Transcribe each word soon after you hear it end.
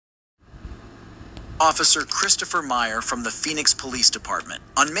Officer Christopher Meyer from the Phoenix Police Department.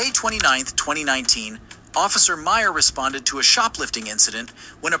 On May 29, 2019, Officer Meyer responded to a shoplifting incident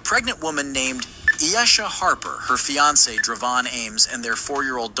when a pregnant woman named Iesha Harper, her fiancé Dravon Ames, and their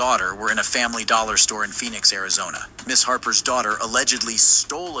 4-year-old daughter were in a Family Dollar store in Phoenix, Arizona. Miss Harper's daughter allegedly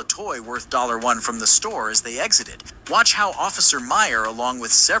stole a toy worth $1 from the store as they exited. Watch how Officer Meyer, along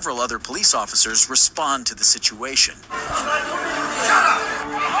with several other police officers, respond to the situation. Shut up!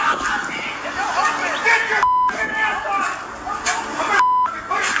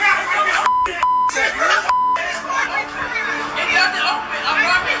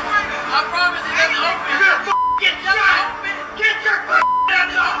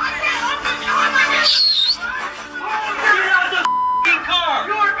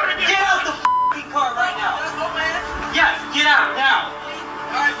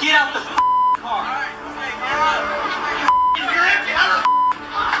 Get out the car.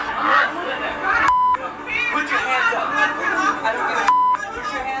 Put your hands up. I don't give a Put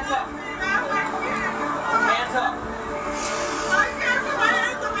your hands up. Hands up.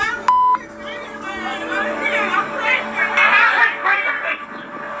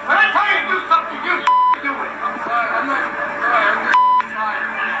 When I tell you to do something, you do it. I'm sorry. I'm not.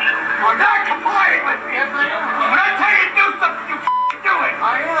 I'm not complying with me. When I tell you to do something, you do it.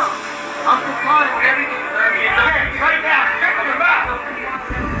 I am. I'm complying with everything. Okay, right now. Check your mouth.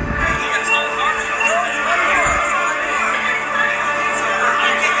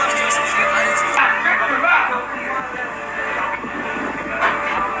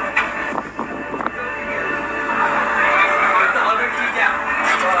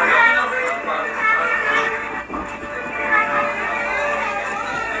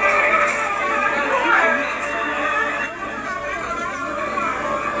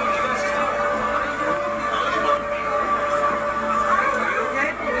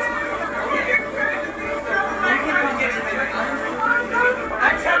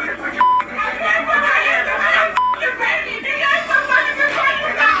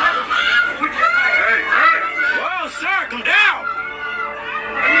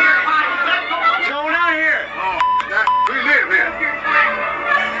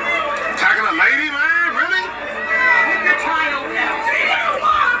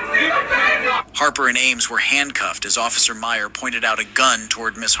 Harper and Ames were handcuffed as Officer Meyer pointed out a gun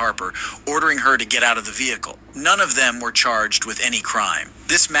toward Miss Harper, ordering her to get out of the vehicle. None of them were charged with any crime.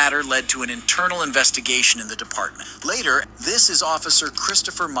 This matter led to an internal investigation in the department. Later, this is Officer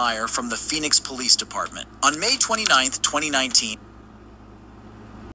Christopher Meyer from the Phoenix Police Department. On May 29, 2019,